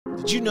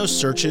Did you know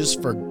searches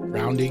for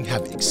grounding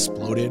have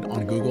exploded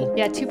on Google?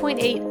 Yeah,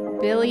 2.8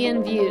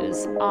 billion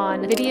views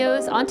on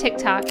videos on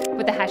TikTok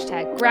with the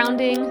hashtag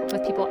grounding,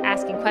 with people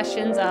asking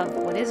questions of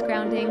what is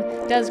grounding?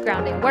 Does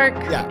grounding work?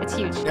 Yeah. It's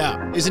huge.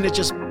 Yeah. Isn't it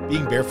just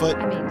being barefoot?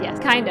 I mean, yes,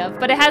 kind of.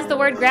 But it has the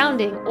word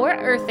grounding or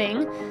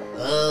earthing.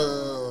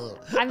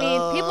 I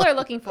mean, people are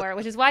looking for it,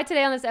 which is why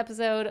today on this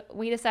episode,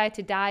 we decided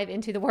to dive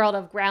into the world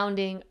of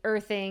grounding,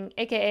 earthing,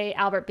 aka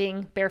Albert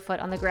being barefoot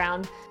on the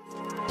ground.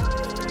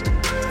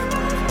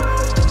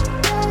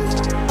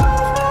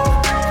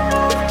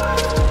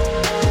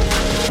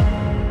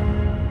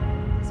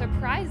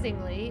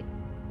 Surprisingly,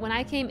 when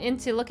I came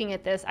into looking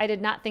at this, I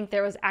did not think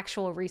there was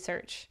actual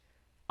research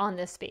on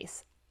this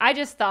space. I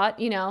just thought,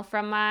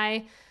 from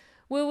my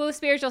woo-woo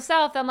spiritual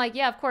self, I'm like,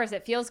 yeah, of course,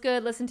 it feels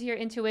good. Listen to your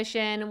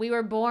intuition. We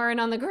were born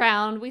on the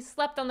ground. We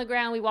slept on the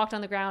ground. We walked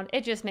on the ground.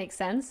 It just makes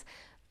sense.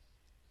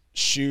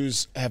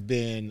 Shoes have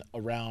been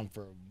around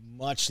for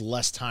much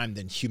less time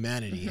than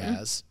humanity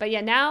has. But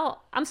yeah, now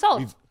I'm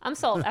sold. I'm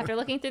sold after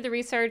looking through the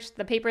research,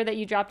 the paper that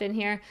you dropped in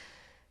here.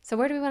 So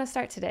where do we want to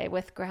start today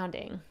with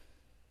grounding?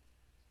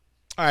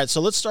 All right,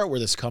 so let's start where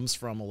this comes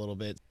from a little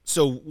bit.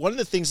 So one of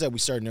the things that we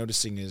started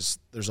noticing is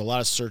there's a lot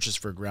of searches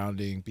for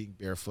grounding, being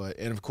barefoot.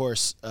 And of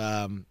course,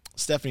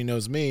 Stephanie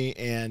knows me,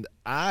 and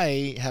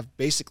I have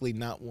basically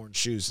not worn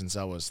shoes since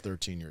I was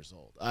 13 years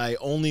old. I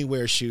only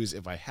wear shoes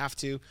if I have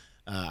to.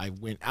 I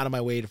went out of my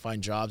way to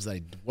find jobs that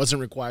I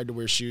wasn't required to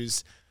wear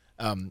shoes.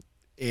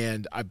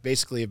 And I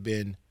basically have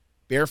been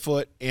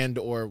barefoot and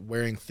or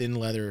wearing thin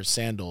leather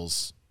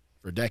sandals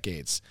for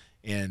decades.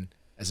 And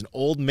as an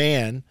old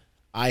man,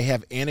 I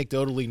have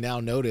anecdotally now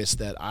noticed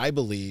that I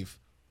believe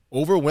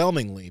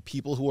overwhelmingly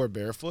people who are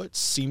barefoot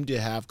seem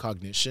to have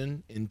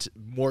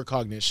more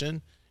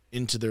cognition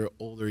into their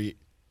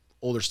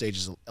elder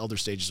stages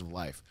of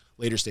life,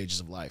 later stages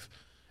of life.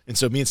 And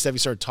so me and Steffi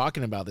started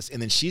talking about this, and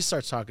then she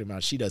starts talking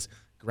about she does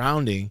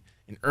grounding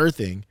and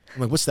earthing.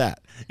 I'm like, what's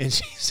that? And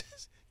she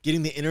says,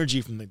 getting the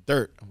energy from the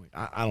dirt. I'm like,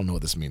 I don't know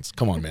what this means.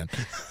 Come on, man.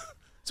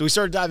 So we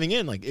started diving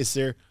in. Like, is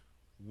there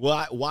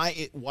why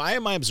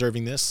am I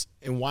observing this,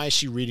 and why is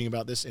she reading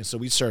about this? And so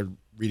we started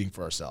reading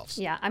for ourselves.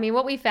 Yeah, I mean,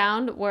 what we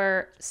found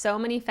were so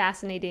many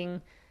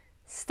fascinating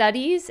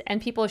studies and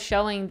people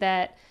showing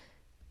that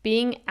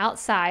being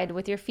outside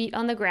with your feet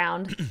on the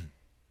ground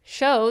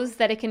shows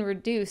that it can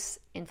reduce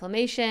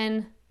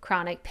inflammation,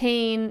 chronic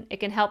pain. It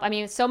can help. I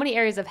mean, so many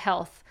areas of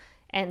health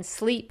and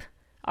sleep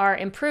are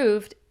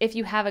improved if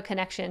you have a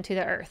connection to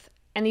the earth.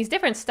 And these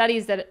different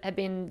studies that have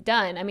been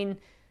done, I mean,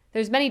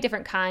 there's many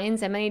different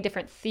kinds and many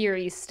different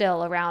theories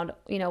still around,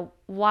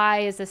 why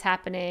is this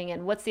happening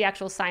and what's the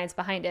actual science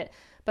behind it.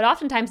 But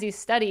oftentimes these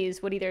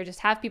studies would either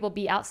just have people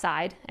be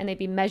outside and they'd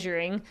be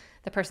measuring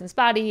the person's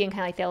body and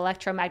kind of like the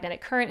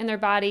electromagnetic current in their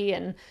body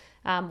and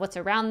what's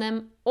around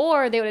them,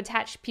 or they would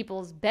attach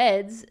people's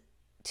beds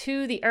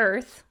to the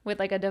earth with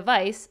like a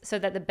device so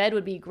that the bed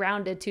would be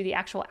grounded to the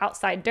actual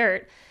outside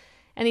dirt.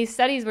 And these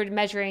studies were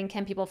measuring,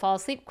 can people fall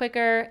asleep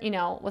quicker?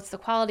 What's the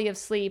quality of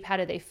sleep? How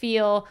do they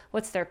feel?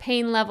 What's their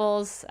pain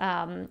levels?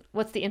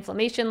 What's the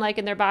inflammation like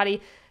in their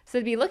body? So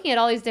they'd be looking at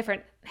all these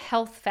different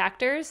health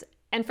factors.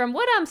 And from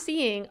what I'm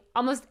seeing,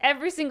 almost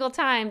every single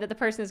time that the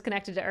person is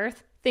connected to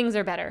earth, things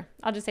are better.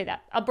 I'll just say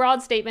that. A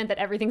broad statement that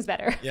everything's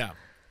better. Yeah.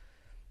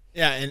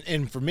 Yeah,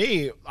 and for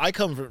me, I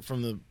come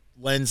from the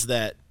lens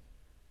that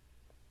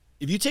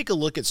if you take a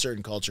look at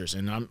certain cultures,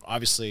 and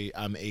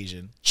I'm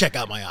Asian, check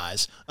out my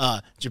eyes,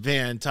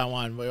 Japan,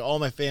 Taiwan, where all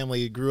my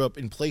family grew up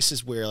in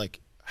places where like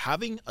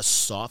having a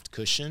soft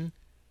cushion,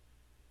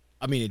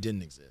 I mean, it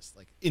didn't exist.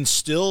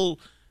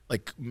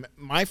 Like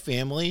my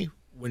family,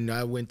 when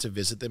I went to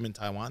visit them in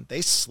Taiwan,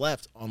 they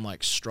slept on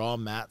like straw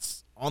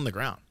mats on the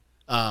ground.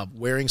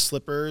 Wearing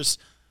slippers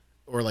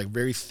or like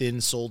very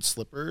thin soled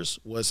slippers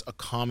was a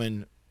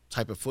common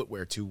type of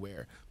footwear to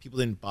wear. People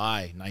didn't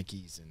buy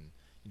Nikes and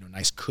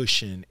nice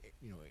cushioning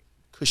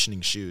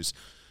shoes.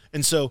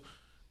 And so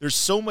there's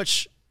so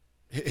much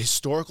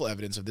historical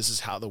evidence of this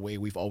is how the way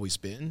we've always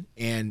been.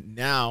 And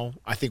now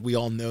I think we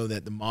all know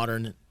that the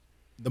modern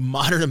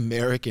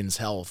American's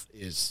health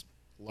is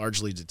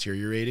largely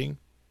deteriorating.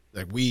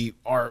 Like we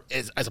are,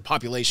 as a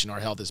population, our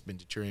health has been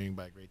deteriorating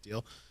by a great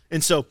deal.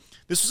 And so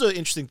this was an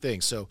interesting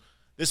thing. So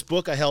this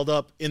book I held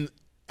up in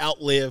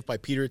Outlive by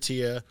Peter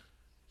Attia.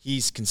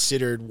 He's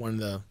considered one of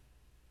the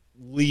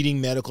leading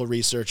medical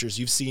researchers.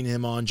 You've seen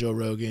him on Joe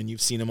Rogan.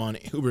 You've seen him on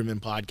Huberman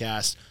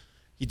podcast.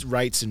 He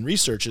writes and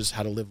researches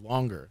how to live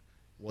longer.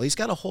 Well, he's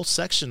got a whole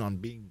section on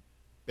being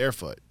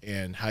barefoot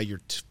and how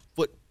your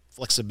foot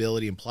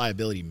flexibility and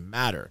pliability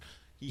matter.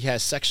 He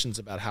has sections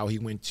about how he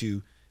went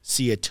to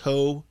see a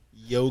toe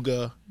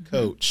yoga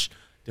coach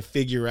to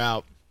figure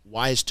out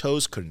why his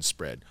toes couldn't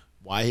spread,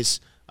 and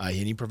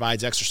he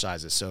provides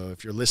exercises. So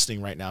if you're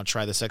listening right now,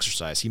 try this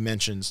exercise. He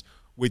mentions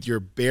with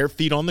your bare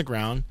feet on the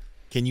ground,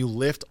 can you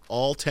lift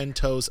all 10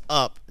 toes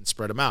up and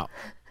spread them out?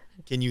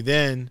 Can you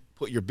then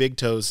put your big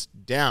toes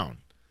down?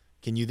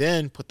 Can you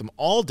then put them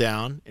all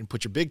down and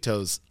put your big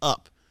toes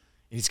up?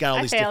 And he's got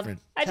all these different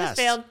tests. I just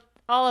failed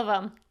all of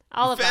them.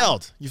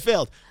 You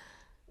failed.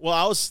 Well,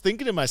 I was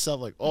thinking to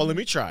myself, like, oh, let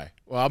me try.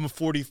 Well, I'm a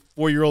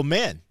 44-year-old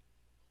man.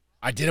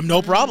 I did him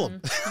no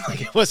problem.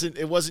 Like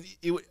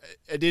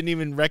I didn't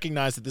even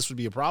recognize that this would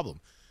be a problem.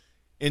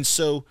 And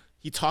so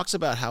he talks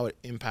about how it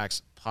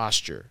impacts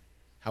posture,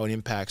 how it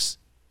impacts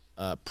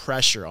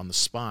pressure on the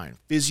spine,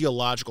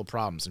 physiological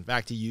problems. In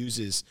fact, he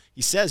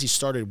says he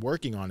started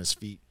working on his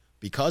feet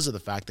because of the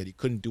fact that he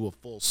couldn't do a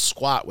full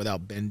squat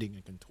without bending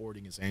and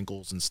contorting his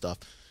ankles and stuff.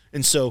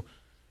 And so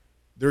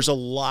there's a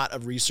lot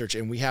of research,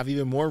 and we have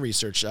even more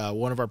research.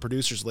 One of our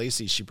producers,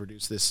 Lacey, she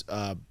produced this.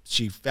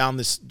 She found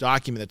this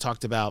document that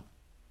talked about,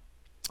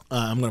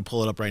 I'm going to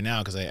pull it up right now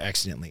because I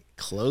accidentally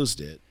closed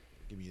it.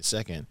 Give me a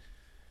second.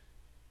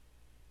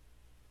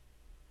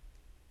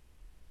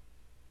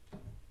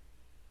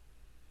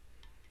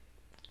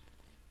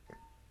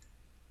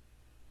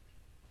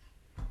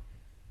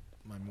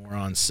 My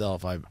moron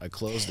self, I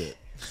closed it.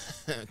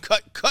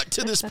 Cut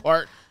to this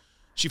part.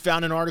 She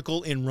found an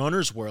article in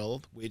Runner's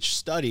World which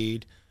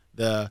studied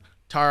the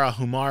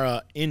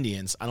Tarahumara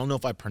Indians. I don't know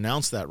if I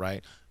pronounced that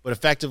right, but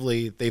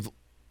effectively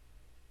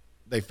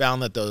they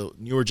found that the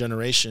newer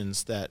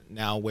generations that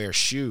now wear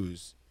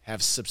shoes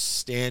have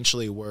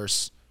substantially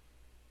worse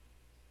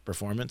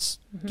performance,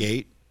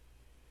 gait,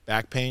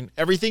 back pain,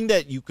 everything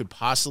that you could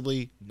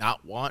possibly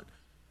not want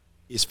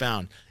is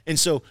found. And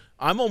so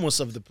I'm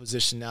almost of the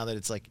position now that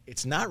it's like,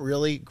 it's not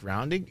really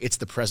grounding. It's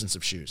the presence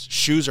of shoes.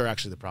 Shoes are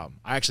actually the problem.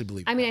 I actually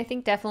believe that. I mean, I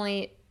think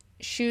definitely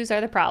shoes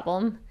are the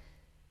problem,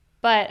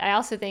 but I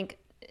also think,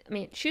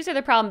 shoes are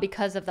the problem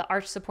because of the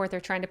arch support they're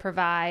trying to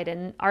provide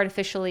and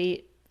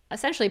artificially,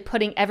 essentially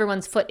putting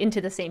everyone's foot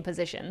into the same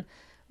position.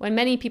 When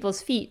many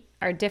people's feet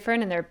are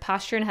different in their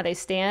posture and how they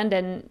stand,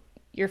 and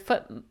your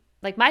foot,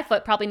 like my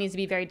foot probably needs to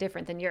be very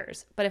different than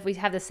yours. But if we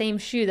have the same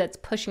shoe that's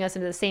pushing us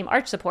into the same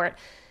arch support,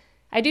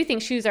 I do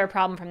think shoes are a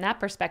problem from that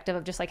perspective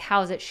of just like,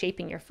 how is it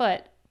shaping your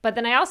foot? But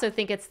then I also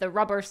think it's the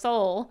rubber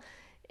sole.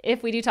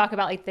 If we do talk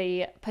about like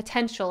the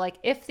potential, like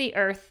if the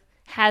earth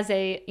has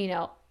a,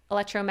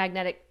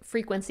 electromagnetic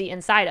frequency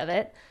inside of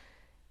it,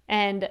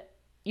 and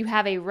you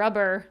have a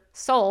rubber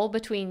sole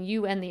between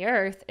you and the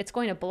earth, it's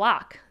going to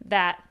block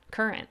that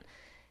current.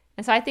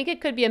 And so I think it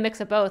could be a mix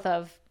of both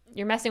of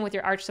you're messing with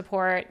your arch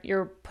support,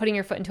 you're putting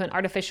your foot into an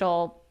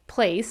artificial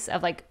place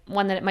of like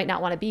one that it might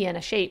not want to be in,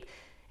 a shape.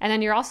 And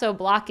then you're also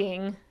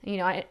blocking,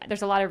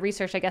 there's a lot of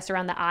research, I guess,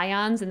 around the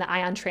ions and the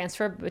ion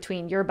transfer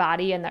between your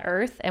body and the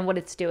earth and what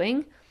it's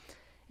doing.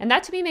 And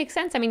that to me makes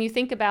sense. I mean,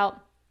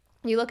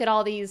 you look at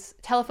all these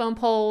telephone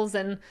poles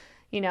and,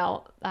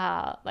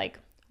 like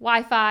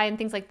Wi-Fi and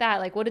things like that.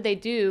 Like, what did they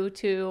do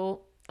to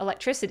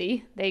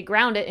electricity? They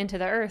ground it into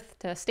the earth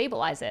to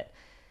stabilize it.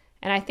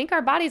 And I think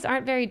our bodies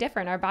aren't very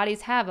different. Our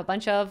bodies have a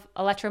bunch of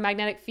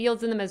electromagnetic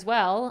fields in them as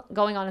well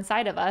going on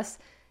inside of us.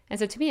 And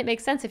so to me, it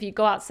makes sense if you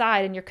go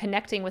outside and you're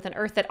connecting with an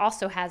earth that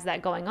also has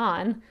that going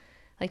on.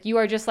 Like you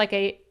are just like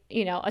a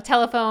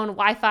telephone,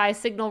 Wi-Fi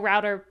signal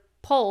router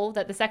pole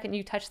that the second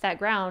you touch that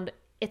ground,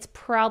 it's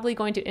probably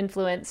going to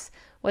influence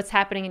what's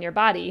happening in your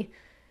body.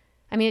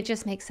 I mean, it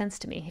just makes sense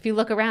to me. If you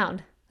look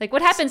around, like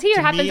what happens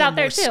here happens out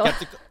there too.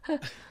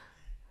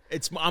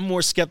 I'm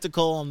more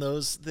skeptical on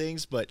those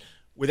things, but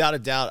without a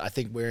doubt, I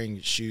think wearing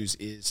shoes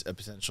is a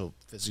potential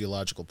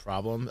physiological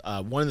problem.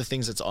 One of the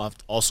things that's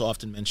also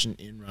often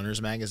mentioned in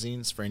runners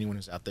magazines for anyone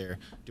who's out there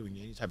doing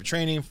any type of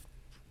training,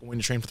 going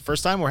to train for the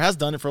first time or has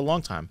done it for a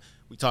long time,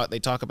 they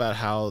talk about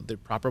how the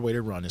proper way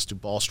to run is to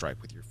ball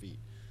strike with your feet.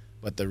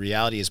 But the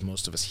reality is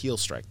most of us heel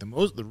strike.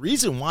 The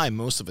reason why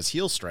most of us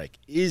heel strike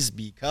is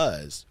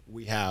because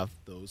we have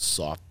those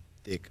soft,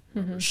 thick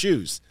rubber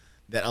shoes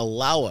that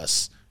allow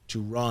us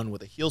to run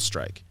with a heel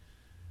strike.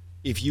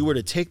 If you were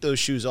to take those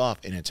shoes off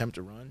and attempt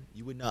to run,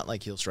 you would not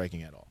like heel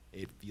striking at all.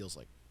 It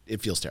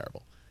feels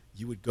terrible.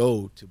 You would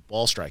go to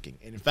ball striking.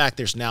 And in fact,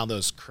 there's now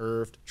those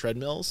curved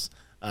treadmills.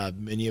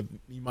 Many of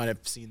you might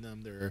have seen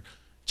them. They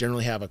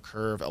generally have a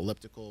curved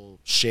elliptical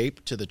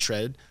shape to the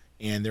tread,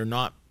 and they're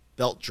not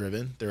belt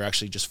driven. They're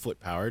actually just foot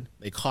powered.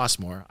 They cost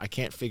more. I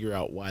can't figure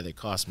out why they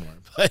cost more,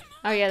 but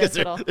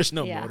there's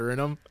no motor in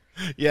them.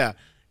 Yeah,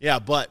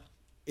 but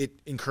it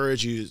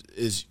encourages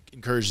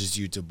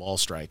you to ball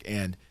strike,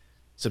 and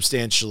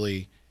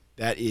substantially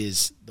that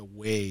is the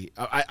way.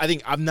 I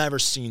think I've never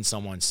seen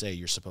someone say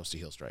you're supposed to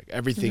heel strike.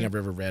 Everything I've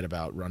ever read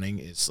about running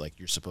is like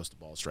you're supposed to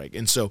ball strike.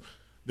 And so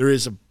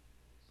the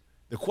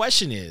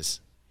question is,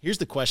 here's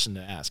the question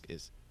to ask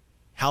is,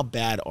 how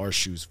bad are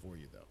shoes for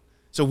you though?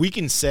 So we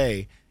can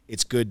say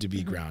it's good to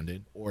be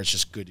grounded or it's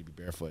just good to be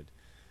barefoot,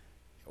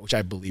 which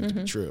I believe to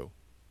be true.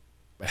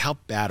 But how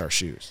bad are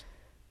shoes?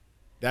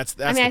 That's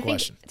the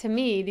question. Think, to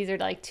me, these are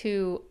like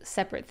two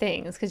separate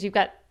things because you've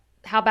got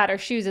how bad are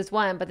shoes is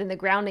one, but then the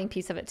grounding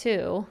piece of it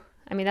too.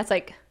 I mean, that's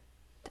like,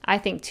 I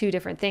think two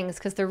different things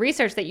because the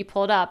research that you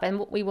pulled up,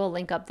 and we will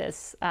link up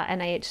this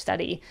NIH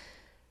study,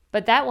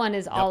 but that one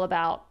is all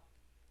about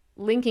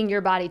linking your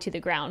body to the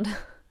ground,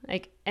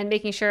 and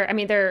making sure. I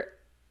mean, they're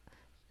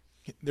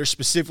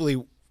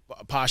specifically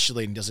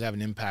postulating does it have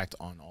an impact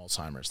on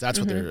Alzheimer's. That's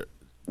what they're.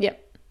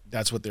 Yep.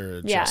 That's what they're.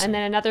 Yeah, and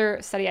then another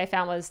study I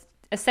found was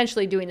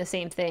essentially doing the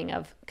same thing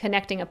of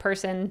connecting a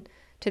person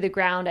to the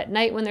ground at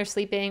night when they're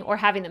sleeping, or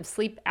having them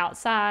sleep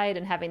outside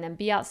and having them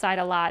be outside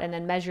a lot, and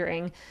then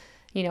measuring,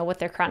 what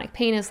their chronic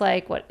pain is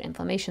like, what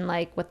inflammation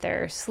like, what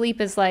their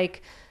sleep is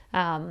like.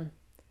 So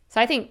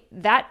I think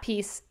that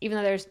piece, even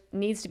though there's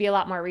needs to be a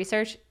lot more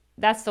research,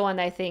 that's the one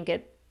that I think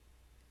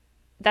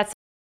that's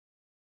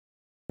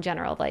in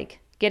general, like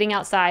getting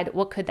outside,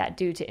 what could that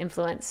do to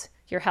influence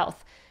your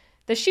health?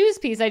 The shoes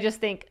piece, I just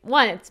think,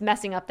 one, it's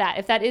messing up that.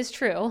 If that is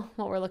true,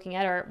 what we're looking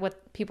at or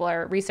what people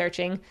are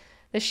researching,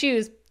 the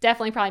shoes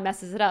definitely probably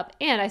messes it up.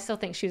 And I still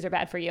think shoes are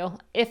bad for you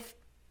if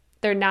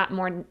they're not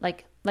more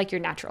like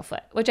your natural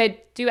foot, which I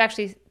do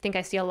actually think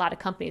I see a lot of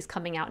companies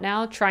coming out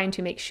now trying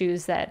to make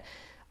shoes that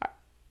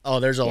Oh,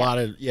 there's a lot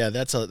of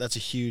that's a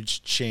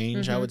huge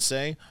change, I would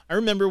say. I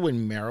remember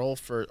when Merrill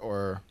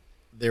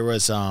there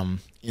was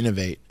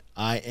Innovate,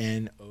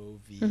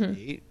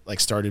 INOV8, like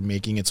started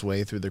making its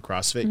way through the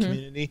CrossFit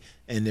community,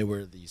 and there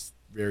were these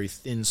very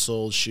thin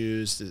soled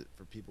shoes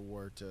for people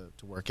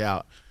to work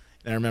out.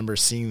 And I remember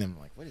seeing them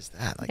like, what is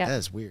that? Like that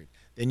is weird.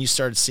 Then you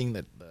started seeing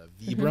the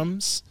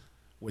Vibrams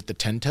with the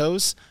 10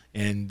 toes,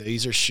 and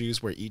these are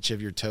shoes where each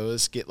of your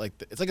toes get like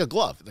it's like a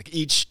glove. Like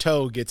each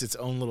toe gets its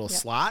own little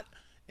slot.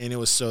 And it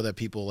was so that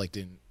people they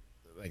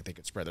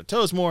could spread their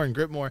toes more and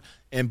grip more.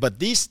 But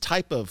these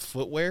type of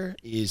footwear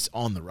is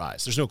on the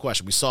rise. There's no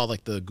question. We saw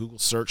like the Google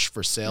search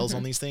for sales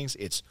on these things.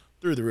 It's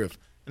through the roof.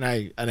 And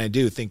I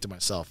do think to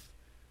myself,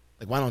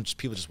 like, why don't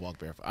people just walk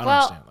barefoot? I don't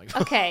understand.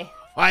 Like, okay.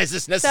 Why is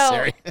this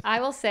necessary? So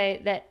I will say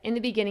that in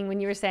the beginning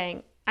when you were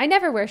saying, I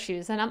never wear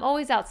shoes and I'm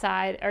always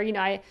outside, or,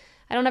 I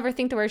don't ever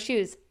think to wear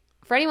shoes.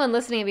 For anyone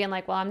listening and being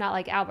like, well, I'm not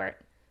like Albert.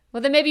 Well,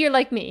 then maybe you're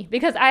like me,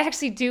 because I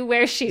actually do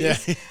wear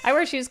shoes. Yeah. I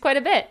wear shoes quite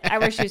a bit. I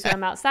wear shoes when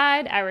I'm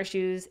outside. I wear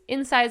shoes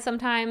inside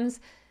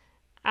sometimes.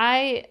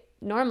 I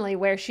normally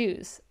wear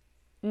shoes.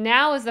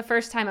 Now is the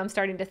first time I'm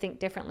starting to think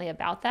differently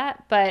about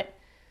that, but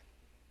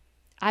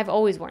I've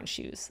always worn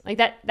shoes. Like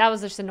that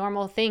was just a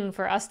normal thing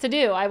for us to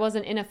do. I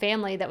wasn't in a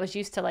family that was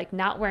used to like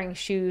not wearing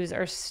shoes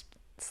or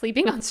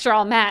sleeping on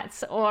straw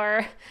mats,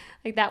 or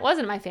like that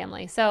wasn't my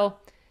family. So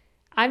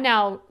I'm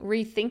now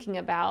rethinking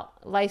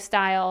about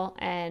lifestyle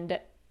and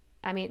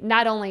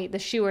not only the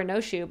shoe or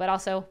no shoe, but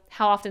also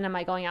how often am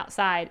I going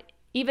outside,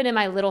 even in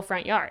my little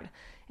front yard,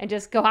 and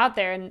just go out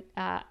there. And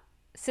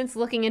since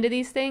looking into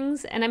these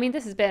things,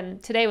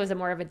 and today was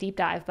more of a deep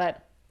dive,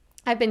 but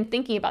I've been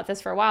thinking about this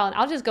for a while, and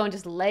I'll just go and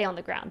just lay on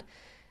the ground.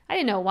 I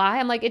didn't know why.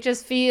 I'm like, it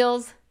just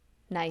feels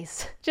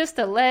nice just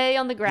to lay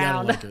on the ground, I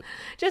don't like it.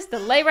 Just to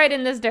lay right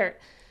in this dirt.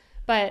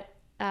 But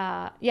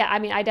I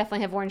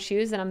definitely have worn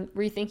shoes, and I'm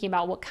rethinking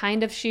about what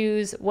kind of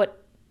shoes,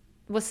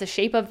 what's the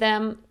shape of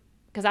them,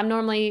 because I'm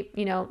normally,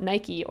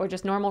 Nike or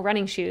just normal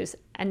running shoes.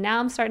 And now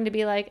I'm starting to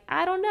be like,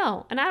 I don't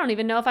know. And I don't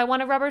even know if I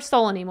want a rubber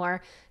sole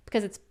anymore,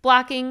 because it's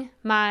blocking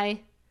my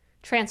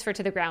transfer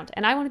to the ground.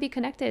 And I want to be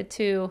connected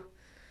to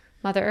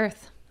Mother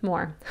Earth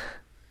more.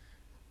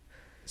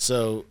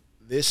 So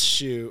this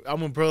shoe, I'm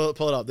going to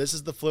pull it up. This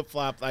is the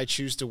flip-flop I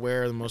choose to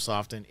wear the most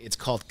often. It's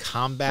called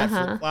Combat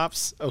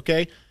flip-flops,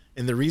 okay?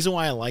 And the reason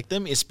why I like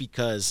them is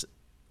because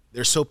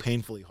they're so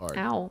painfully hard.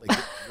 Ow. Like,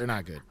 they're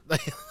not good.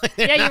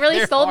 You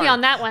really sold me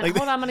on that one.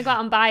 Hold on, I'm going to go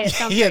out and buy it.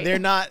 Sounds great. They're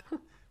not.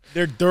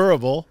 They're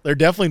durable. They're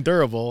definitely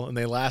durable, and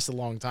they last a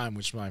long time,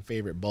 which is my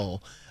favorite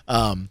bowl.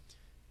 But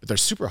they're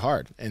super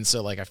hard, and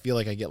so like I feel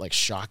like I get like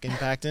shock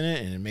impact in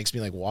it, and it makes me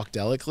like walk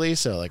delicately.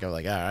 So like I'm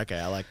like, okay,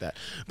 I like that.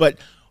 But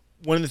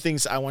one of the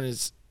things I wanted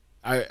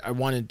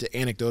to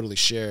anecdotally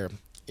share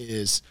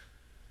is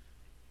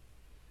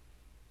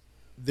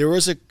there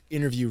was an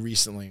interview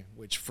recently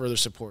which further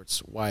supports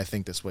why I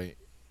think this way.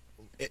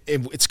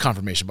 It's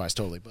confirmation bias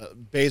totally,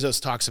 but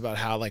Bezos talks about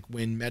how like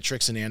when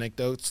metrics and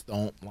anecdotes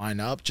don't line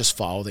up, just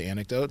follow the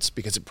anecdotes,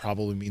 because it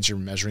probably means you're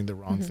measuring the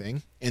wrong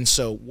thing. And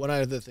so one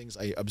of the things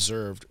I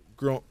observed,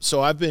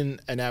 so I've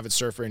been an avid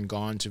surfer and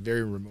gone to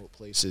very remote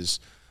places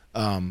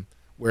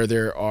where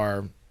there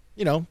are,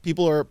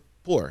 people are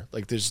poor.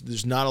 Like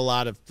there's not a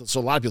lot of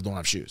people don't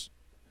have shoes,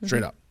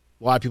 straight up.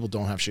 A lot of people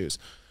don't have shoes.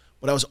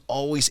 But I was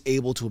always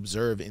able to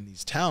observe in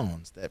these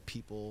towns that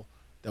people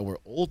that were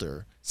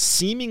older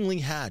seemingly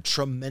had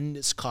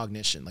tremendous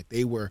cognition. Like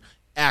they were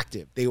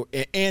active, they were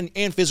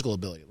and physical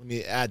ability. Let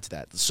me add to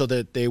that, so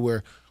that they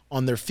were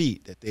on their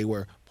feet, that they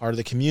were part of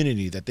the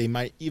community, that they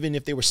might, even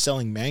if they were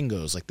selling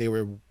mangoes, like they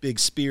were big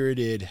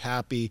spirited,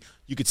 happy.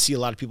 You could see a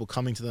lot of people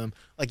coming to them.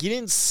 Like you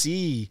didn't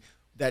see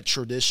that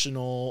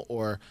traditional,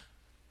 or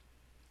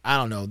I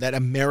don't know, that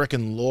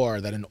American lore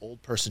that an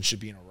old person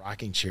should be in a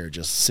rocking chair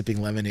just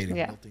sipping lemonade and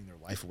melting their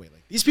life away.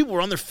 Like these people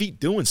were on their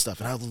feet doing stuff,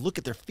 and I would look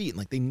at their feet and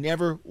like they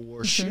never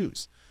wore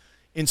shoes.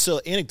 And so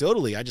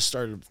anecdotally, I just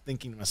started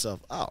thinking to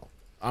myself, oh,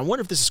 I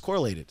wonder if this is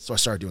correlated. So I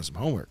started doing some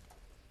homework.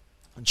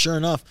 And sure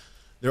enough,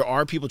 there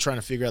are people trying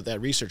to figure out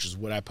that research is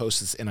what I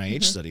posted this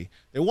NIH study.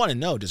 They want to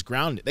know, does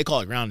grounding, they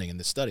call it grounding in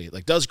this study,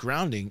 like does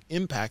grounding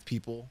impact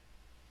people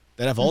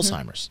that have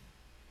Alzheimer's?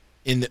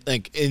 And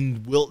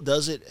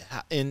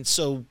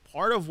so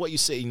part of what you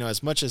say,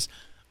 as much as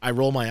I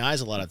roll my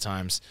eyes a lot of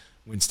times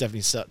when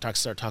Stephanie start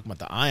talking about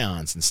the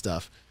ions and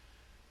stuff,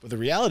 but the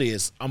reality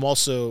is I'm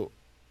also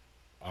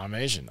I'm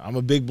Asian. I'm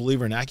a big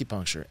believer in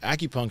acupuncture.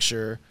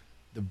 Acupuncture,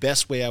 the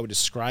best way I would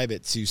describe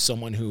it to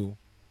someone who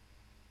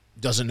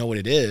doesn't know what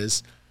it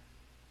is,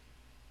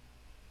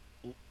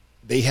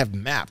 they have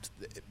mapped,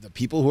 the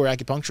people who are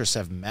acupuncturists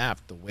have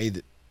mapped the way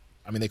that,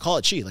 I mean, they call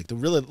it chi, like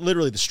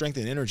literally the strength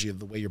and energy of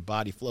the way your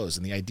body flows.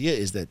 And the idea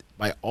is that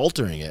by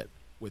altering it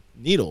with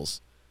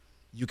needles,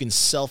 you can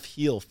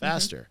self-heal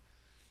faster.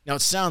 Mm-hmm. Now,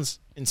 it sounds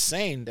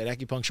insane that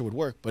acupuncture would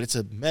work, but it's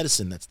a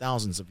medicine that's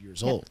thousands of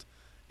years old.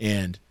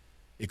 And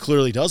it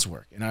clearly does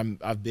work. And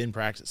I've been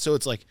practicing. So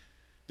it's like,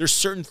 there's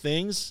certain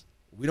things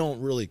we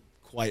don't really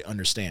quite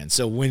understand.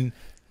 So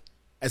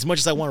as much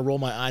as I want to roll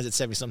my eyes at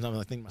 70, sometimes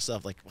I think to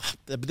myself, like, wow,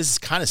 but this is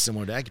kind of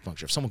similar to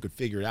acupuncture. If someone could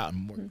figure it out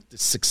and more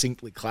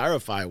succinctly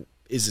clarify,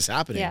 is this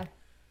happening? Yeah.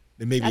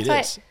 Then maybe it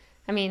is.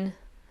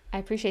 I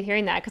appreciate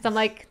hearing that, because I'm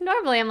like,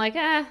 normally I'm like,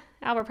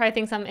 Albert probably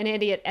thinks I'm an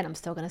idiot, and I'm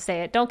still going to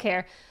say it. Don't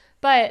care.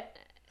 But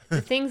the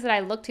things that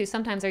I look to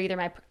sometimes are either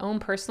my own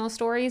personal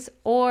stories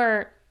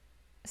or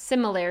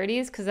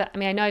similarities, because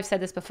I know I've said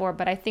this before,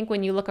 but I think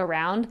when you look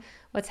around,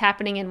 what's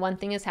happening in one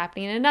thing is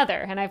happening in another.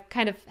 And I've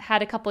kind of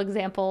had a couple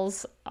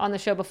examples on the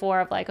show before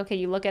of like, okay,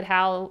 you look at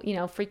how,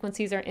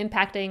 frequencies are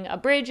impacting a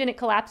bridge and it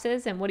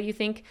collapses, and what do you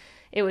think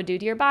it would do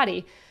to your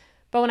body?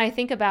 But when I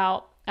think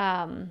about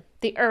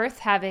the earth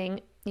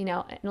having,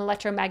 an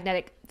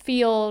electromagnetic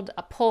field,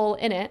 a pull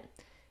in it,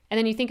 and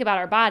then you think about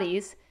our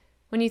bodies,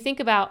 when you think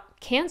about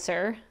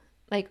cancer,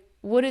 like,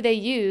 what do they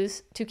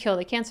use to kill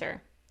the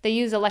cancer? They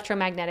use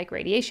electromagnetic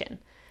radiation.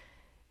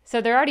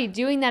 So they're already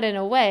doing that in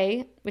a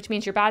way, which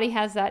means your body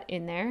has that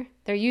in there.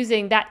 They're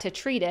using that to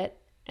treat it.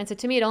 And so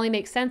to me, it only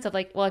makes sense of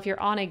like, well, if you're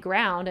on a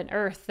ground, an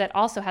earth that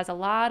also has a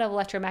lot of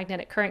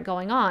electromagnetic current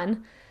going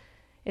on,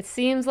 it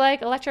seems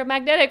like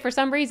electromagnetic for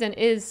some reason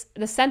is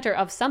the center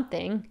of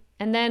something.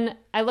 And then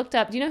I looked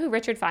up, do you know who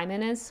Richard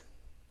Feynman is?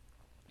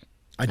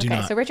 I do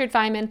not. So Richard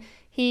Feynman,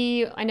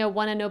 I know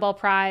won a Nobel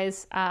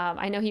Prize.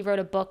 I know he wrote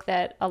a book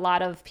that a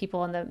lot of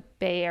people in the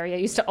Bay Area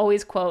used to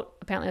always quote.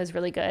 Apparently it was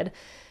really good.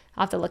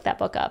 I'll have to look that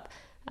book up.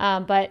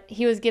 But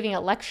he was giving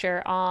a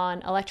lecture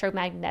on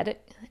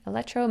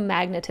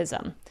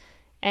electromagnetism.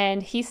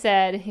 And he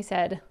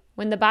said,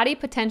 when the body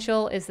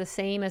potential is the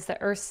same as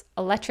the Earth's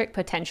electric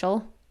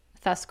potential,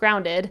 thus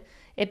grounded,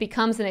 it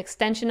becomes an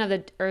extension of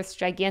the Earth's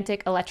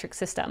gigantic electric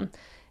system.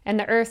 And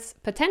the Earth's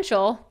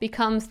potential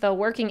becomes the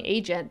working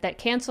agent that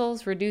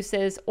cancels,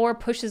 reduces, or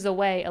pushes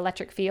away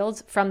electric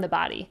fields from the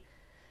body.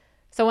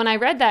 So when I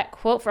read that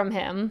quote from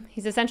him,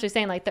 he's essentially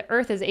saying like the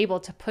Earth is able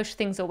to push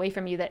things away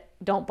from you that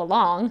don't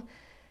belong.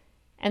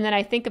 And then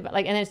I think about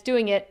and it's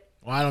doing it.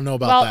 Well, I don't know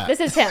about that. Well, this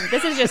is him.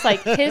 This is just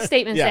like his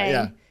statement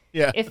saying,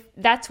 yeah. If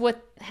that's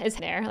what is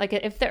there, like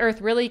if the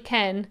Earth really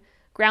can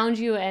ground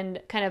you and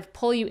kind of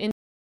pull you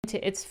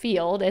into its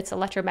field, its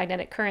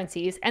electromagnetic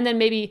currencies, and then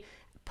maybe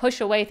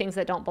push away things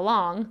that don't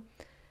belong.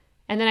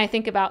 And then I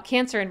think about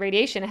cancer and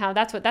radiation and how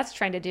that's what that's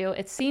trying to do.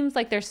 It seems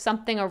like there's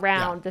something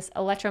around this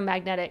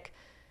electromagnetic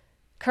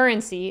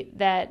currency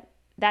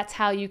that's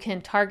how you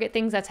can target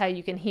things. That's how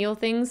you can heal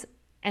things.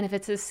 And if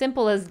it's as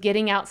simple as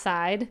getting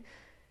outside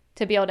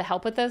to be able to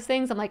help with those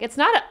things, I'm like, it's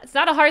not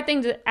a hard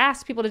thing to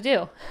ask people to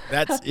do.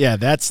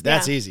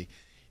 That's easy.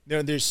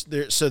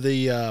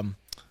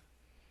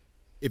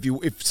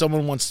 If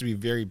someone wants to be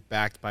very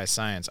backed by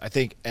science, I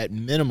think at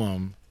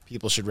minimum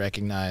people should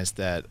recognize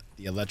that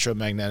the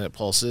electromagnetic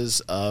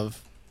pulses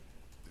of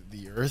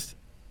the Earth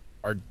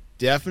are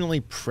definitely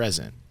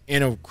present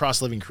in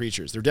across living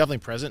creatures. They're definitely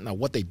present. Now,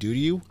 what they do to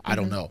you, I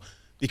don't know,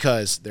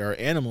 because there are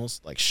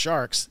animals like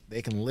sharks.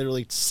 They can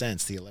literally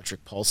sense the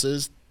electric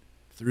pulses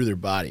through their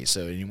body.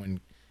 So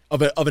anyone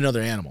of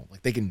another animal,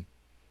 like they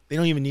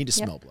don't even need to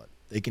smell blood.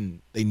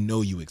 They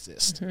know you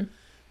exist.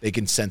 They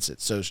can sense it.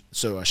 So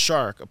a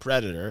shark, a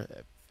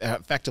predator,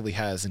 effectively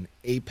has an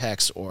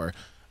apex or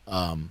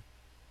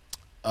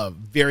a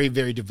very,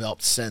 very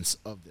developed sense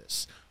of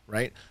this,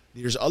 right?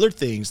 There's other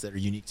things that are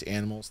unique to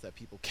animals that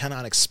people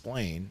cannot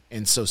explain,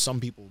 and so some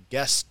people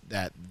guess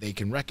that they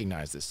can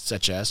recognize this,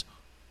 such as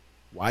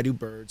why do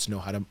they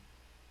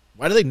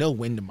know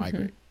when to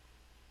migrate?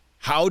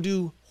 How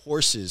do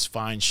horses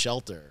find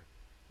shelter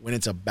when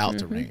it's about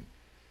to rain?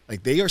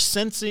 Like they are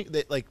sensing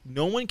that, like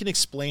no one can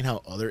explain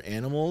how other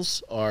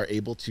animals are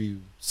able to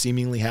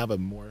seemingly have a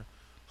more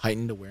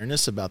heightened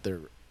awareness about their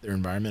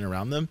environment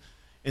around them.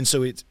 And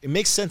so it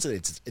makes sense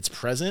that it's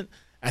present.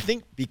 I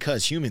think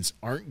because humans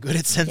aren't good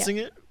at sensing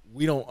it,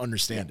 we don't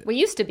understand it. We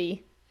used to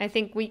be. I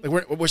think we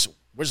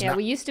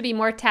used to be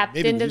more tapped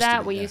into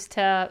that. We used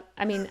to,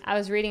 I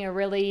was reading a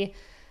really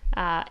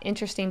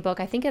interesting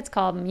book. I think it's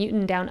called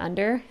Mutant Down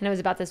Under. And it was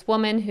about this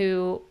woman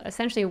who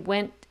essentially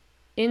went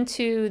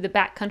into the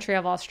backcountry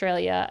of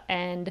Australia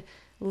and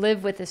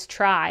lived with this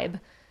tribe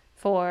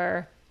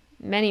for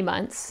many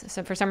months.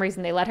 So for some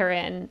reason they let her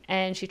in,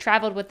 and she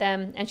traveled with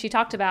them, and she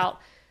talked about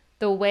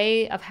the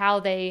way of how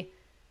they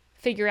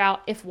figure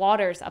out if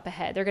water's up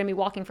ahead. They're going to be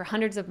walking for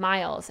hundreds of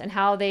miles, and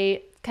how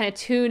they kind of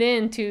tune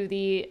in to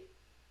the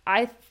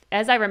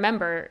as I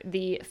remember,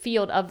 the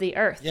field of the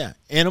earth. Yeah,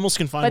 animals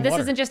can find But this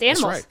water. isn't just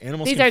animals. That's right.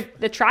 Animals these are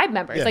the tribe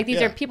members. Yeah, like these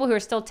yeah. are people who are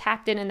still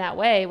tapped in that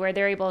way where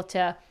they're able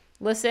to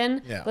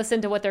listen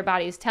to what their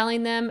body is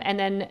telling them, and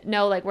then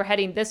know like we're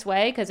heading this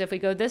way because if we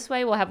go this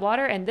way we'll have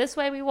water and this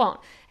way we won't,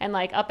 and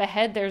like up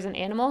ahead there's an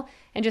animal.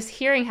 And just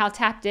hearing how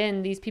tapped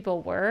in these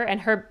people were,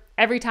 and her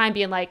every time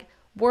being like,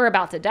 we're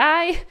about to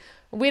die,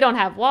 we don't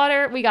have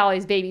water, we got all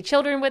these baby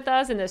children with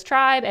us in this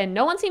tribe and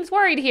no one seems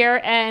worried here,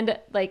 and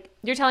like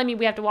you're telling me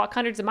we have to walk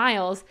hundreds of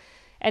miles,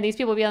 and these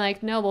people being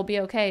like, no, we'll be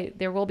okay,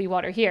 there will be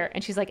water here.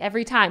 And she's like,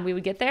 every time we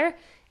would get there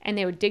and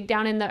they would dig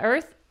down in the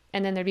earth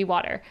and then there'd be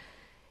water.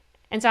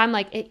 And so I'm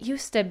like, it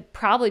used to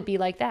probably be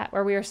like that,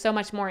 where we were so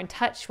much more in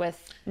touch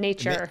with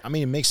nature. I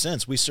mean, it makes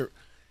sense.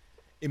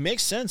 It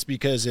makes sense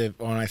because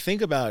when I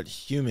think about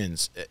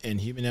humans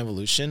and human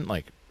evolution,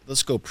 like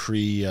let's go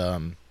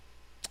pre-tools,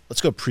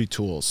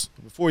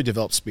 before we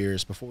develop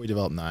spears, before we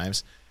develop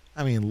knives.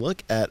 I mean,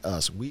 look at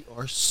us. We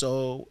are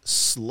so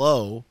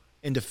slow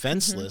and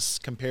defenseless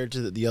compared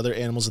to the other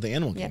animals of the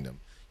animal kingdom.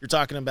 You're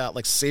talking about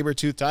like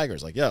saber-toothed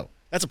tigers. Like, yo,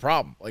 that's a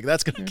problem. Like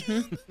that's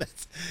gonna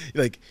that's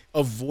like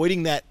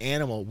avoiding that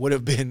animal would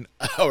have been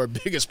our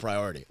biggest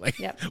priority. Like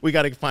we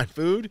got to find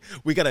food.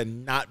 We got to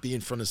not be in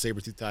front of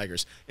saber-toothed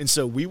tigers. And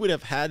so we would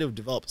have had to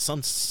develop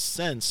some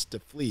sense to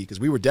flee, because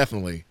we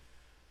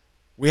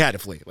had to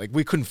flee. Like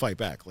we couldn't fight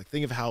back. Like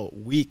think of how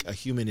weak a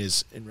human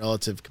is in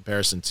relative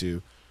comparison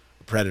to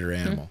a predator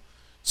animal.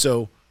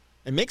 So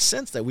it makes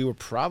sense that we were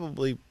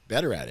probably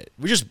better at it.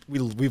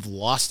 We've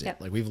lost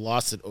it. Like we've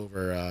lost it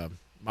over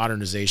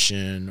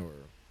modernization or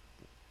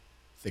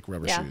thick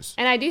rubber shoes.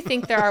 And I do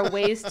think there are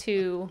ways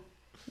to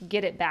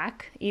get it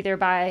back, either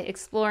by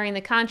exploring the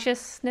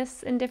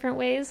consciousness in different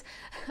ways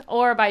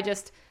or by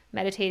just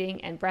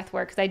meditating and breath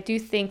work. Because I do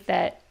think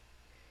that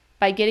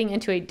by getting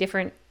into a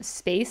different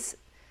space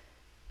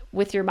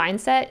with your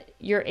mindset,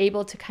 you're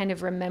able to kind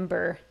of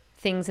remember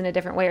things in a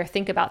different way, or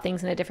think about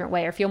things in a different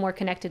way, or feel more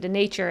connected to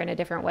nature in a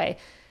different way.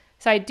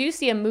 So I do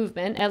see a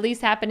movement, at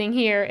least happening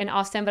here in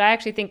Austin, but I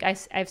actually think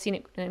I've seen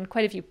it in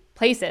quite a few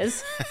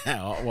places.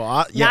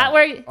 Well, Not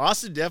where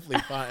Austin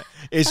definitely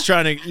is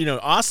trying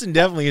to, Austin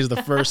definitely is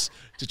the first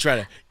to try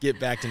to get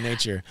back to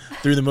nature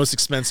through the most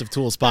expensive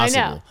tools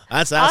possible. I know.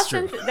 That's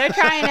Austin, true. They're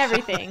trying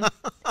everything.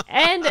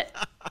 And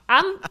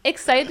I'm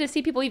excited to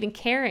see people even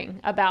caring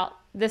about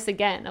this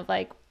again, of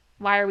like,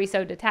 why are we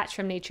so detached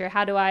from nature?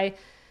 How do I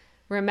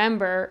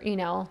remember,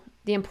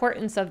 the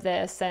importance of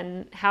this,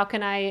 and how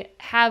can I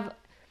have,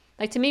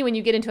 like, to me, when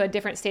you get into a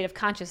different state of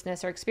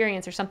consciousness or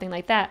experience or something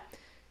like that,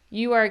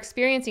 you are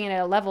experiencing it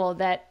at a level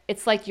that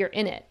it's like you're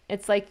in it.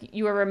 It's like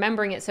you are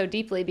remembering it so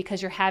deeply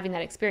because you're having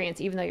that experience,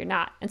 even though you're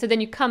not. And so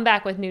then you come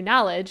back with new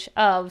knowledge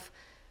of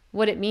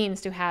what it means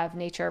to have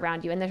nature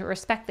around you, and the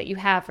respect that you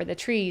have for the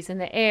trees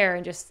and the air,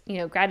 and just,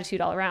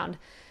 gratitude all around.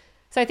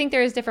 So I think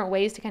there is different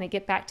ways to kind of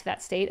get back to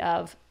that state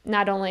of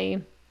not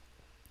only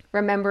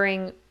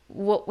remembering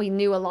what we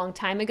knew a long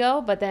time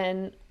ago, but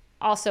then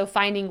also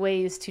finding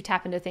ways to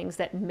tap into things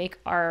that make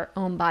our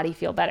own body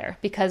feel better,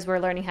 because we're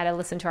learning how to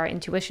listen to our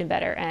intuition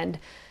better. And,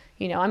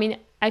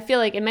 I feel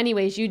like in many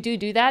ways you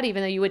do that,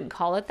 even though you wouldn't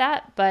call it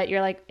that, but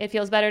you're like, it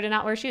feels better to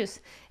not wear shoes.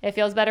 It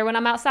feels better when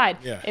I'm outside.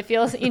 Yeah. It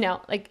feels,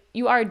 like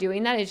you are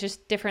doing that. It's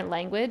just different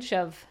language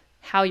of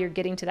how you're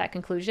getting to that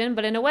conclusion.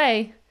 But in a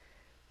way,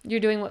 you're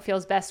doing what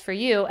feels best for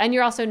you, and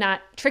you're also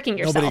not tricking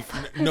yourself.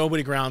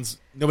 Nobody grounds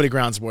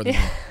more than me.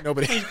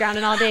 Nobody. He's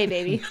grounding all day,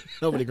 baby.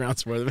 Nobody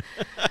grounds more than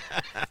me.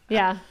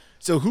 Yeah.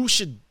 So who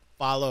should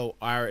follow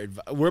our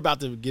advice? We're about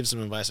to give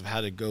some advice of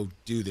how to go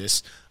do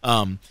this.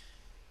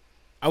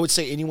 I would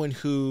say anyone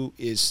who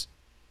is,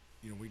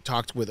 we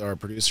talked with our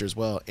producer as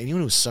well,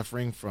 anyone who's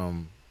suffering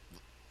from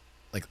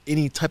like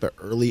any type of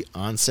early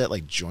onset,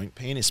 like joint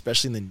pain,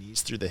 especially in the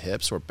knees through the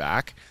hips or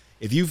back.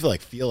 If you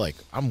feel like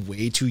I'm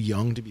way too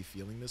young to be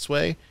feeling this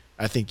way,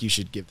 I think you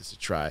should give this a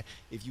try.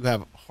 If you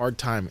have a hard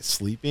time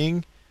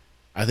sleeping,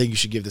 I think you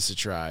should give this a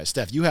try.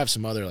 Steph, you have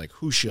some other like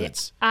who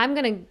shoulds.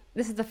 Yeah,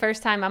 this is the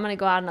first time I'm going to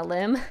go out on a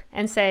limb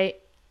and say,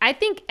 I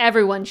think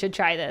everyone should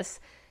try this.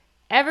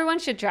 Everyone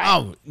should try.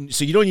 Oh,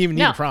 so you don't even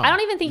need a problem. I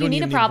don't even think you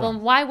need a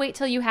problem. Why wait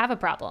till you have a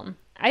problem?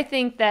 I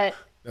think that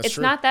it's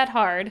not that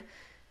hard,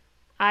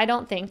 I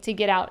don't think, to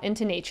get out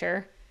into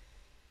nature.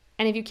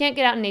 And if you can't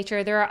get out in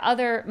nature, there are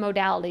other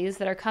modalities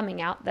that are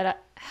coming out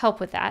that help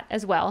with that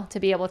as well, to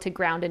be able to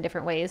ground in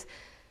different ways.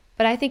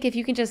 But I think if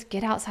you can just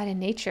get outside in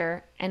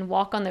nature and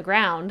walk on the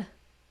ground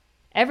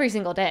every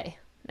single day,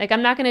 like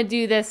I'm not going to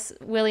do this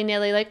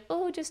willy-nilly, like,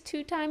 just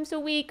 2 times a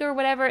week or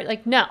whatever.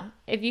 Like, no,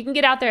 if you can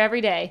get out there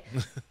every day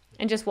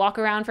and just walk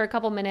around for a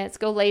couple minutes,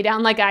 go lay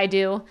down like I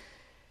do,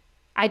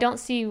 I don't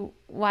see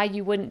why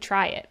you wouldn't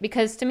try it.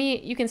 Because to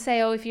me, you can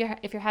say, if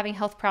you're having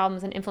health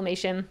problems and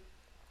inflammation,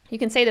 you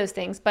can say those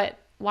things, but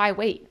why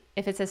wait?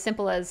 If it's as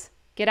simple as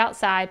get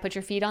outside, put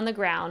your feet on the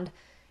ground,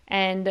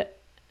 and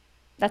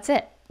that's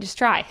it. Just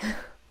try.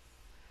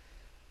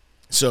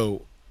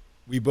 So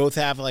we both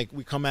have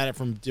we come at it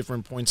from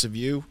different points of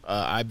view.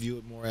 I view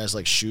it more as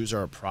like shoes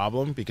are a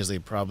problem because they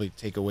probably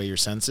take away your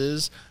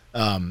senses.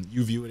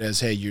 You view it as,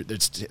 hey,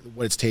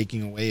 what it's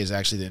taking away is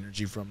actually the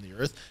energy from the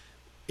earth.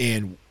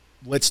 And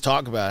let's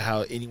talk about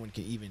how anyone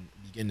can even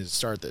begin to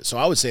start this. So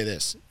I would say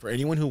this, for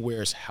anyone who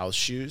wears house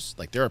shoes,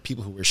 like there are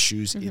people who wear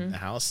shoes in the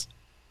house,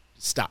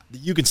 stop.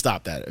 You can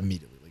stop that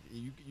immediately. Like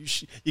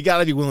you got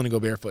to be willing to go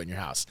barefoot in your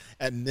house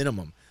at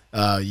minimum.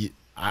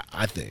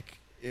 I think.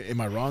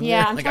 Am I wrong?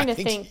 Yeah, there? I'm like, trying to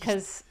think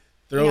because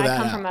I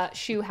come from a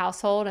shoe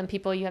household, and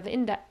people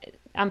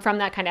I'm from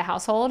that kind of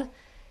household,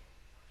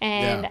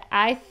 and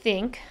I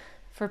think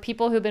for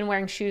people who've been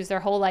wearing shoes their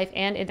whole life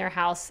and in their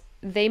house,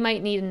 they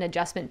might need an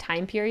adjustment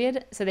time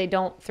period so they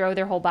don't throw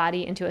their whole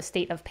body into a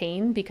state of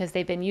pain because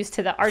they've been used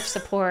to the arch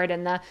support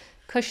and the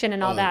cushion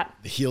and all that.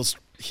 The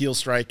heel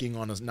striking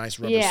on a nice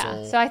rubber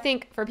sole. So I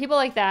think for people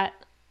like that,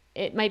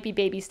 it might be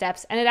baby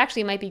steps, and it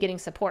actually might be getting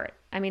support.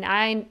 I mean,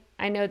 I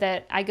know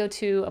that I go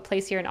to a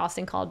place here in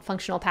Austin called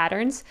Functional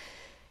Patterns,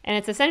 and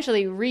it's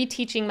essentially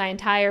reteaching my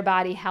entire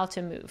body how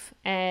to move.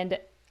 And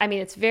I mean,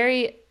 it's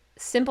very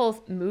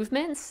simple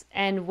movements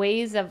and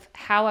ways of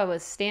how I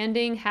was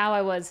standing, how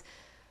I was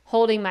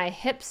holding my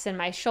hips and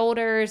my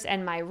shoulders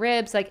and my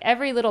ribs. Like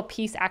every little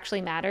piece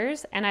actually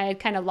matters. And I had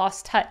kind of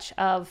lost touch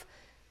of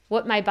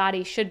what my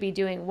body should be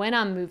doing when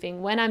I'm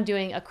moving, when I'm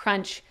doing a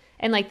crunch,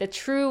 and like the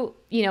true,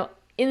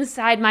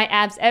 inside my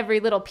abs, every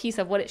little piece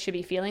of what it should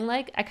be feeling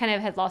like. I kind of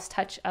had lost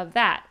touch of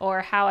that,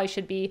 or how I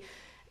should be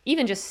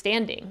even just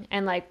standing,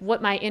 and like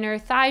what my inner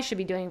thighs should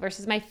be doing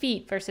versus my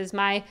feet versus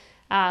my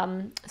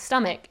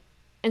stomach.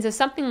 And so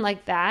something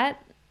like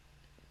that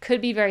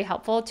could be very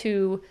helpful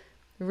to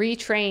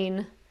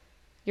retrain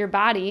your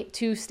body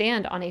to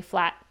stand on a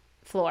flat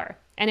floor.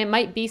 And it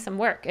might be some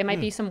work. It might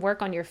be some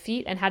work on your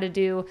feet and how to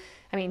do,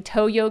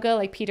 toe yoga,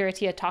 like Peter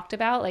Attia talked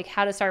about, like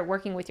how to start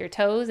working with your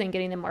toes and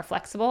getting them more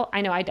flexible.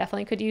 I know I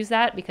definitely could use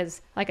that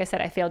because, like I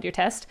said, I failed your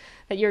test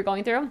that you're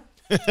going through.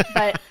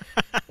 But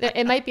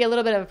it might be a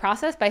little bit of a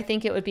process, but I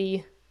think it would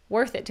be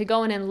worth it to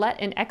go in and let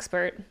an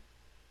expert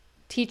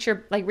teach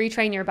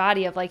retrain your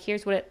body of like,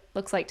 here's what it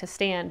looks like to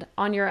stand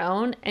on your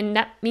own. And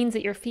that means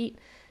that your feet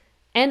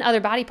and other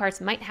body parts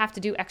might have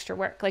to do extra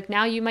work. Like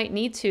now you might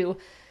need to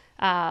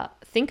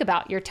think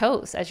about your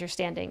toes as you're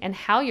standing and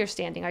how you're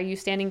standing. Are you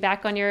standing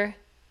back on your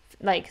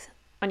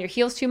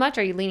heels too much?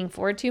 Are you leaning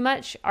forward too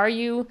much? Are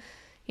you,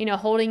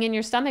 holding in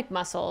your stomach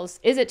muscles?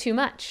 Is it too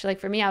much? Like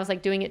for me, I was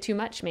like doing it too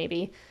much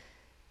maybe.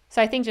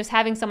 So I think just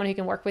having someone who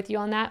can work with you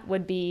on that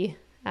would be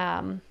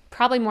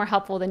probably more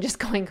helpful than just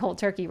going cold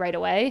turkey right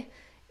away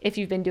if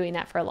you've been doing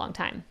that for a long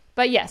time.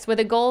 But yes, with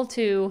a goal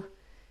to,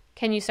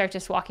 can you start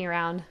just walking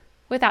around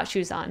without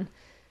shoes on?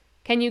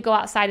 Can you go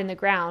outside in the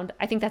ground?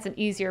 I think that's an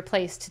easier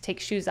place to take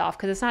shoes off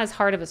because it's not as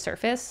hard of a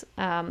surface.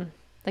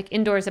 Like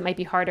indoors, it might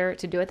be harder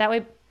to do it that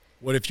way.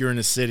 What if you're in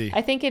a city?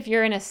 I think if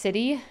you're in a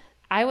city,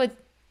 it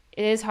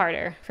is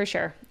harder for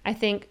sure. I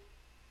think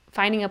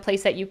finding a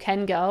place that you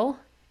can go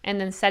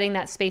and then setting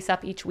that space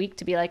up each week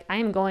to be like, I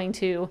am going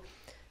to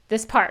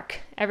this park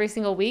every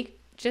single week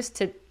just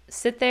to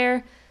sit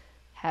there,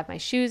 have my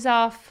shoes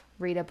off,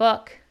 read a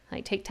book,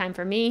 like take time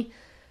for me.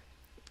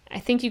 I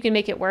think you can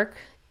make it work.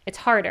 It's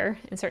harder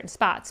in certain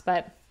spots,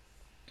 but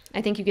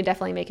I think you can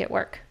definitely make it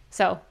work.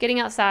 So getting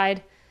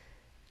outside,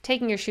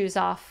 taking your shoes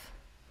off,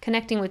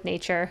 connecting with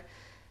nature.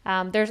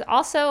 There's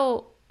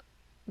also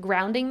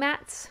grounding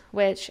mats,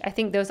 which I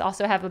think those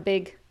also have a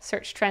big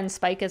search trend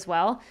spike as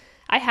well.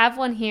 I have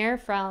one here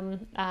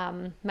from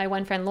my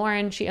one friend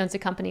Lauren. She owns a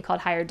company called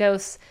Higher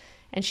Dose,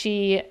 and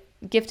she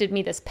gifted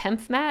me this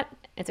PEMF mat.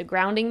 It's a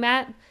grounding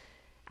mat.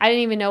 I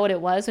didn't even know what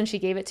it was when she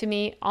gave it to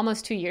me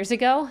almost 2 years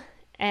ago.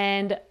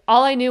 And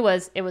all I knew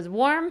was it was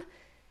warm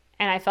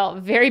and I felt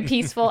very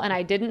peaceful and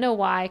I didn't know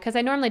why, because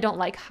I normally don't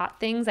like hot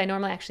things. I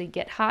normally actually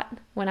get hot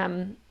when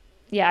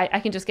I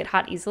can just get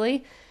hot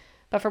easily.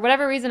 But for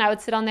whatever reason, I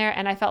would sit on there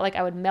and I felt like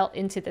I would melt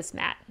into this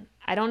mat.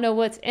 I don't know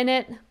what's in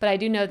it, but I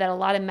do know that a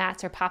lot of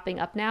mats are popping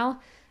up now.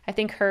 I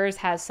think hers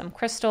has some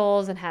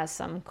crystals and has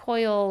some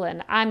coil,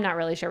 and I'm not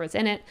really sure what's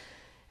in it.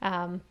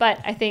 But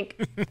I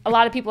think a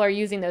lot of people are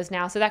using those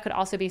now. So that could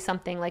also be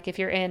something like if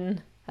you're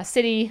in a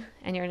city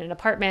and you're in an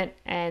apartment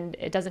and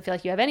it doesn't feel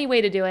like you have any way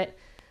to do it,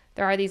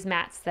 there are these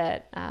mats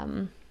that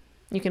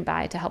you can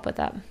buy to help with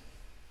that.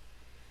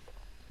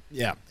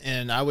 Yeah.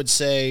 And I would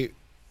say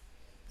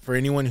for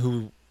anyone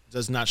who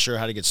does not sure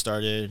how to get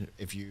started,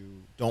 if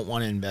you don't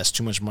want to invest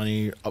too much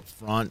money up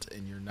front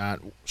and you're not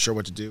sure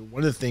what to do,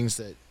 one of the things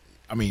that,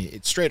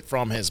 it's straight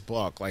from his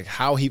book, like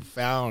how he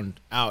found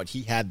out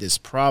he had this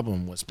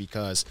problem was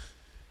because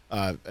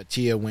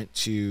Attia went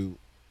to,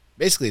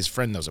 basically his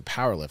friend that was a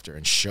power lifter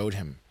and showed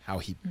him how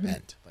he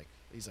bent. Like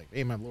he's like,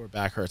 hey, my lower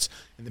back hurts.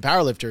 And the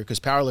power lifter, because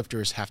power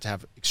lifters have to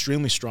have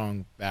extremely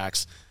strong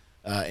backs,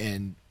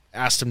 and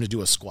asked him to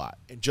do a squat.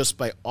 And just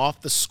by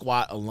off the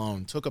squat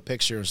alone, took a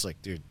picture and was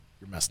like, dude,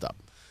 you're messed up.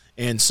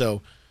 And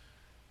so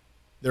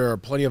there are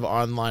plenty of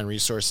online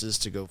resources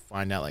to go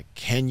find out, like,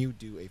 can you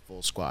do a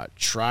full squat?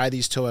 Try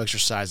these toe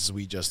exercises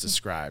we just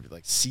described.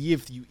 Like, see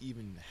if you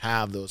even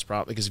have those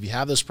problems. Because if you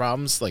have those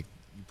problems, like,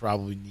 you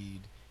probably need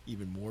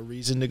even more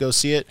reason to go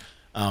see it.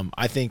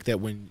 I think that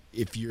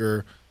if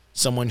you're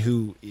someone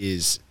who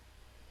is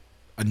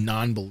a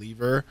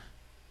non-believer,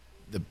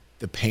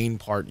 the pain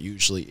part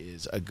usually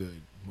is a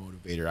good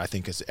motivator, I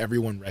think, because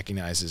everyone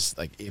recognizes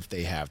like if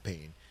they have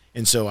pain.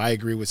 And so I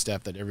agree with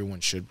Steph that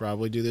everyone should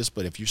probably do this,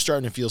 but if you're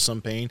starting to feel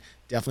some pain,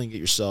 definitely get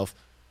yourself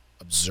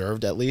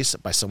observed at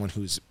least by someone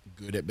who's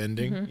good at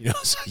bending, you know,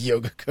 so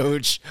yoga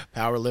coach,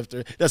 power lifter,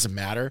 it doesn't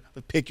matter,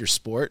 but pick your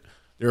sport.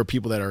 There are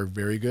people that are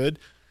very good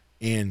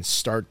and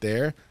start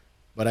there.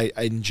 But I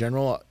in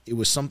general, it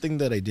was something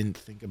that I didn't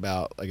think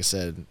about, like I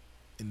said,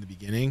 in the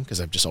beginning, because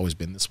I've just always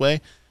been this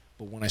way.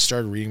 But when I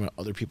started reading about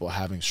other people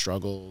having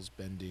struggles,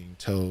 bending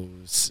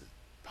toes,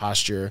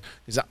 posture,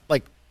 because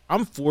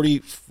I'm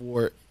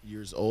 44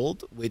 years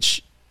old,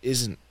 which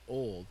isn't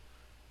old.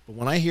 But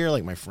when I hear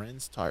like my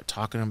friends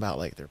talking about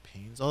like their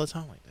pains all the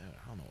time, like that,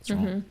 I don't know what's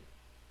wrong.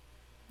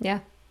 Yeah.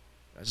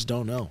 I just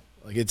don't know.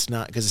 Like it's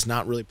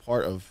not really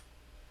part of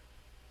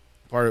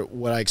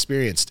what I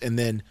experienced.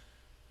 And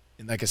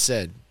like I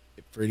said,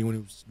 for anyone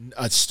who's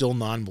still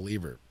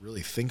non-believer,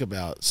 really think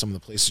about some of the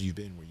places you've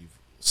been where you've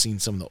seen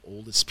some of the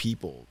oldest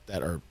people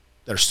that are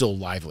still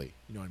lively.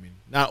 You know what I mean?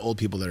 Not old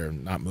people that are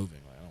not moving.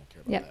 Like, I don't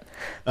care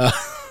about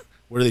that.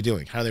 What are they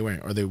doing? How are they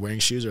wearing? Are they wearing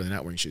shoes or are they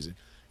not wearing shoes?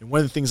 And one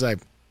of the things I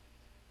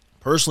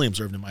personally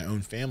observed in my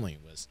own family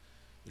was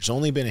there's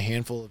only been a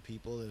handful of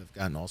people that have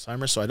gotten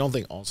Alzheimer's. So I don't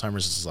think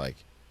Alzheimer's is like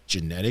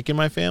genetic in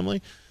my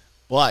family,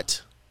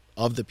 but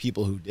of the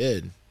people who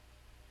did,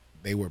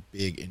 they were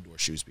big indoor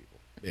shoes people.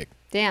 Big.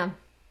 Damn.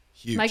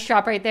 Huge. Mic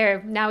drop right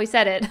there. Now we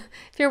said it.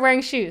 If you're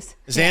wearing shoes.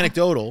 It's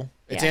anecdotal.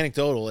 It's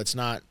anecdotal. It's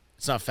not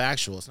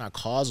factual. It's not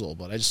causal,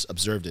 but I just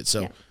observed it.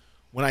 So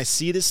when I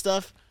see this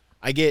stuff,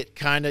 I get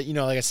kind of,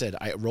 like I said,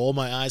 I roll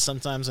my eyes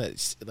sometimes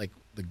at like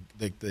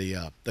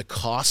the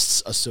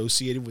costs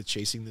associated with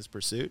chasing this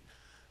pursuit.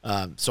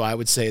 So I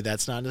would say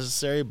that's not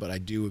necessary, but I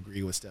do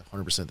agree with Steph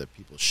 100% that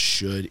people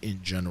should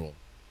in general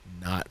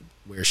not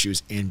wear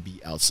shoes and be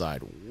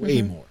outside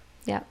way more.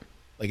 Yeah.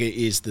 Like it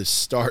is the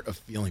start of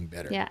feeling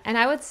better. Yeah. And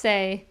I would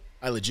say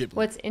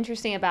what's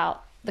interesting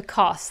about the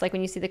costs, like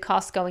when you see the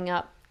costs going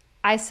up,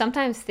 I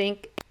sometimes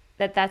think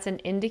that that's an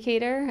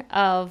indicator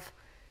of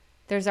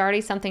there's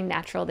already something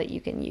natural that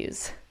you can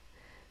use.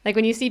 Like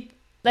when you see,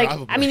 like,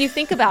 probably. I mean, you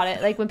think about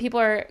it, like when people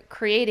are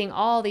creating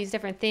all these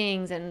different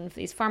things and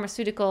these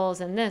pharmaceuticals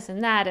and this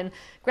and that and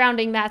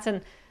grounding mats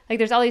and like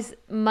there's all these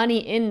money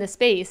in the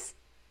space.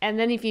 And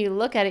then if you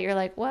look at it, you're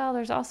like, well,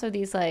 there's also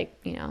these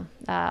like,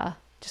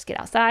 just get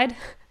outside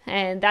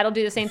and that'll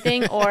do the same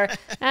thing. Or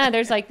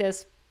there's like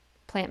this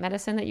plant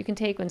medicine that you can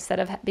take instead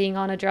of being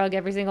on a drug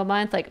every single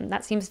month. Like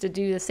that seems to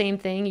do the same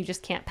thing. You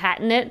just can't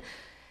patent it.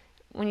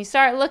 When you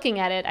start looking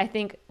at it, I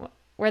think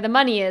where the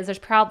money is, there's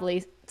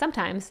probably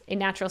sometimes a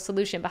natural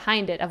solution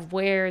behind it of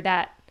where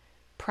that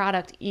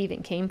product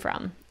even came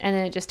from. And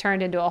then it just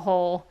turned into a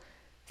whole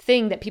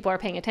thing that people are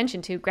paying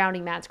attention to,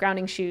 grounding mats,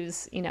 grounding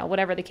shoes,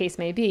 whatever the case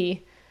may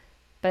be.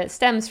 But it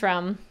stems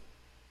from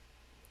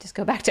just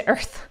go back to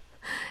earth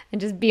and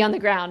just be on the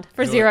ground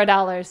for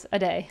 $0 a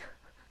day.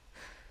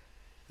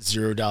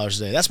 $0 a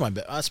day. That's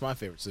my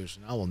favorite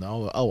solution. I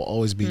will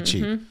always be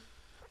cheap.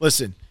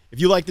 Listen, if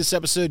you like this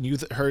episode and you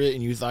heard it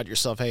and you thought to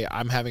yourself, hey,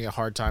 I'm having a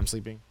hard time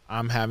sleeping,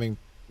 I'm having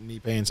knee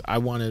pains,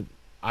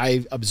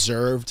 I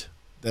observed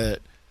that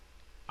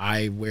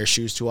I wear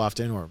shoes too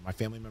often or my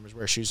family members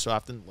wear shoes too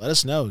often, let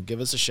us know. Give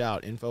us a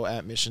shout.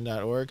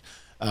 info@mission.org.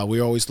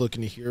 We're always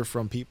looking to hear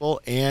from people.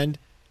 And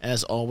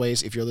as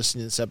always, if you're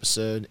listening to this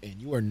episode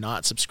and you are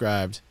not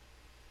subscribed,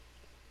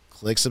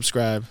 click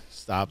subscribe.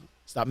 Stop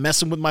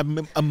messing with my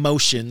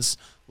emotions.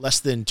 Less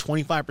than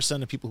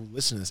 25% of people who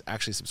listen to this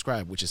actually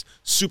subscribe, which is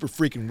super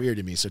freaking weird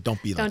to me. So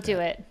don't be like that. Don't do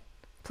it.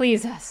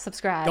 Please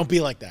subscribe. Don't be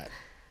like that.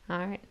 All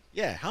right.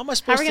 Yeah. How am I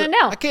supposed to? How are we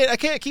going to know? I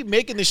can't keep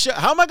making this show.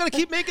 How am I going to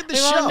keep making this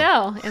show? We won't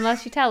know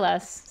unless you tell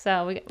us.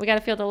 So we got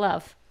to feel the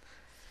love.